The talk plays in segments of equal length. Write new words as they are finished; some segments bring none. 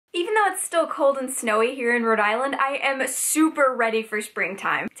it's still cold and snowy here in Rhode Island, I am super ready for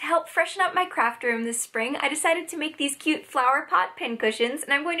springtime. To help freshen up my craft room this spring, I decided to make these cute flower pot pincushions,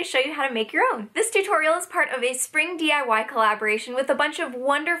 and I'm going to show you how to make your own. This tutorial is part of a spring DIY collaboration with a bunch of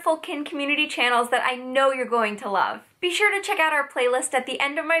wonderful kin community channels that I know you're going to love. Be sure to check out our playlist at the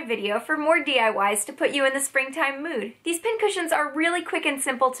end of my video for more DIYs to put you in the springtime mood. These pincushions are really quick and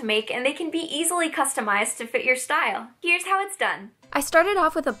simple to make, and they can be easily customized to fit your style. Here's how it's done. I started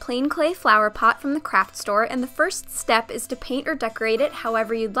off with a plain clay flower pot from the craft store, and the first step is to paint or decorate it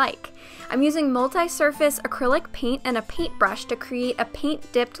however you'd like. I'm using Multisurface acrylic paint and a paintbrush to create a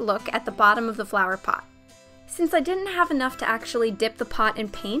paint-dipped look at the bottom of the flower pot. Since I didn't have enough to actually dip the pot in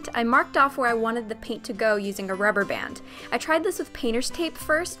paint, I marked off where I wanted the paint to go using a rubber band. I tried this with painter's tape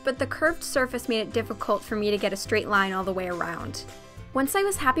first, but the curved surface made it difficult for me to get a straight line all the way around. Once I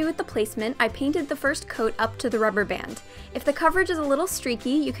was happy with the placement, I painted the first coat up to the rubber band. If the coverage is a little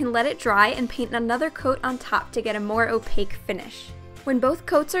streaky, you can let it dry and paint another coat on top to get a more opaque finish. When both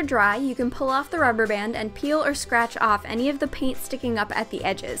coats are dry, you can pull off the rubber band and peel or scratch off any of the paint sticking up at the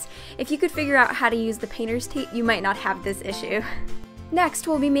edges. If you could figure out how to use the painter's tape, you might not have this issue. Next,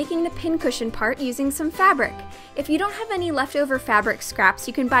 we'll be making the pincushion part using some fabric. If you don't have any leftover fabric scraps,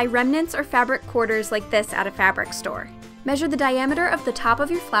 you can buy remnants or fabric quarters like this at a fabric store. Measure the diameter of the top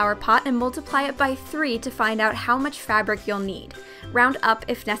of your flower pot and multiply it by 3 to find out how much fabric you'll need. Round up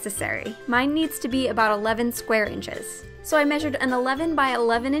if necessary. Mine needs to be about 11 square inches. So I measured an 11 by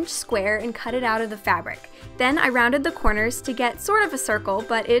 11 inch square and cut it out of the fabric. Then I rounded the corners to get sort of a circle,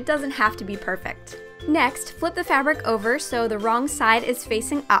 but it doesn't have to be perfect. Next, flip the fabric over so the wrong side is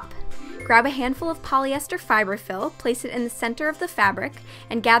facing up. Grab a handful of polyester fiberfill, place it in the center of the fabric,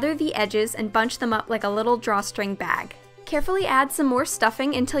 and gather the edges and bunch them up like a little drawstring bag. Carefully add some more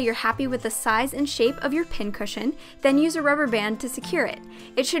stuffing until you're happy with the size and shape of your pincushion, then use a rubber band to secure it.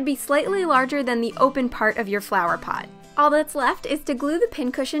 It should be slightly larger than the open part of your flower pot. All that's left is to glue the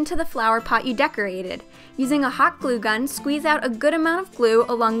pincushion to the flower pot you decorated. Using a hot glue gun, squeeze out a good amount of glue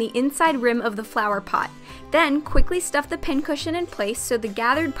along the inside rim of the flower pot. Then quickly stuff the pincushion in place so the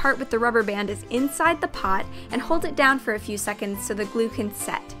gathered part with the rubber band is inside the pot, and hold it down for a few seconds so the glue can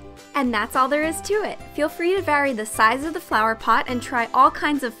set. And that's all there is to it. Feel free to vary the size of the flower pot and try all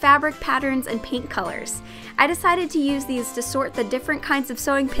kinds of fabric patterns and paint colors. I decided to use these to sort the different kinds of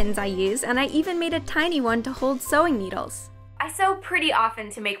sewing pins I use, and I even made a tiny one to hold sewing needles. I sew pretty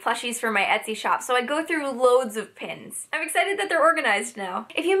often to make plushies for my Etsy shop, so I go through loads of pins. I'm excited that they're organized now.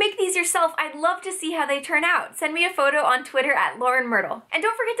 If you make these yourself, I'd love to see how they turn out. Send me a photo on Twitter at Lauren Myrtle. And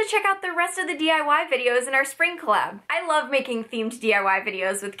don't forget to check out the rest of the DIY videos in our spring collab. I love making themed DIY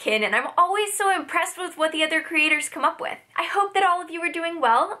videos with kin, and I'm always so impressed with what the other creators come up with. I hope that all of you are doing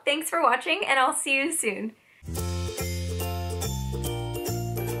well. Thanks for watching, and I'll see you soon.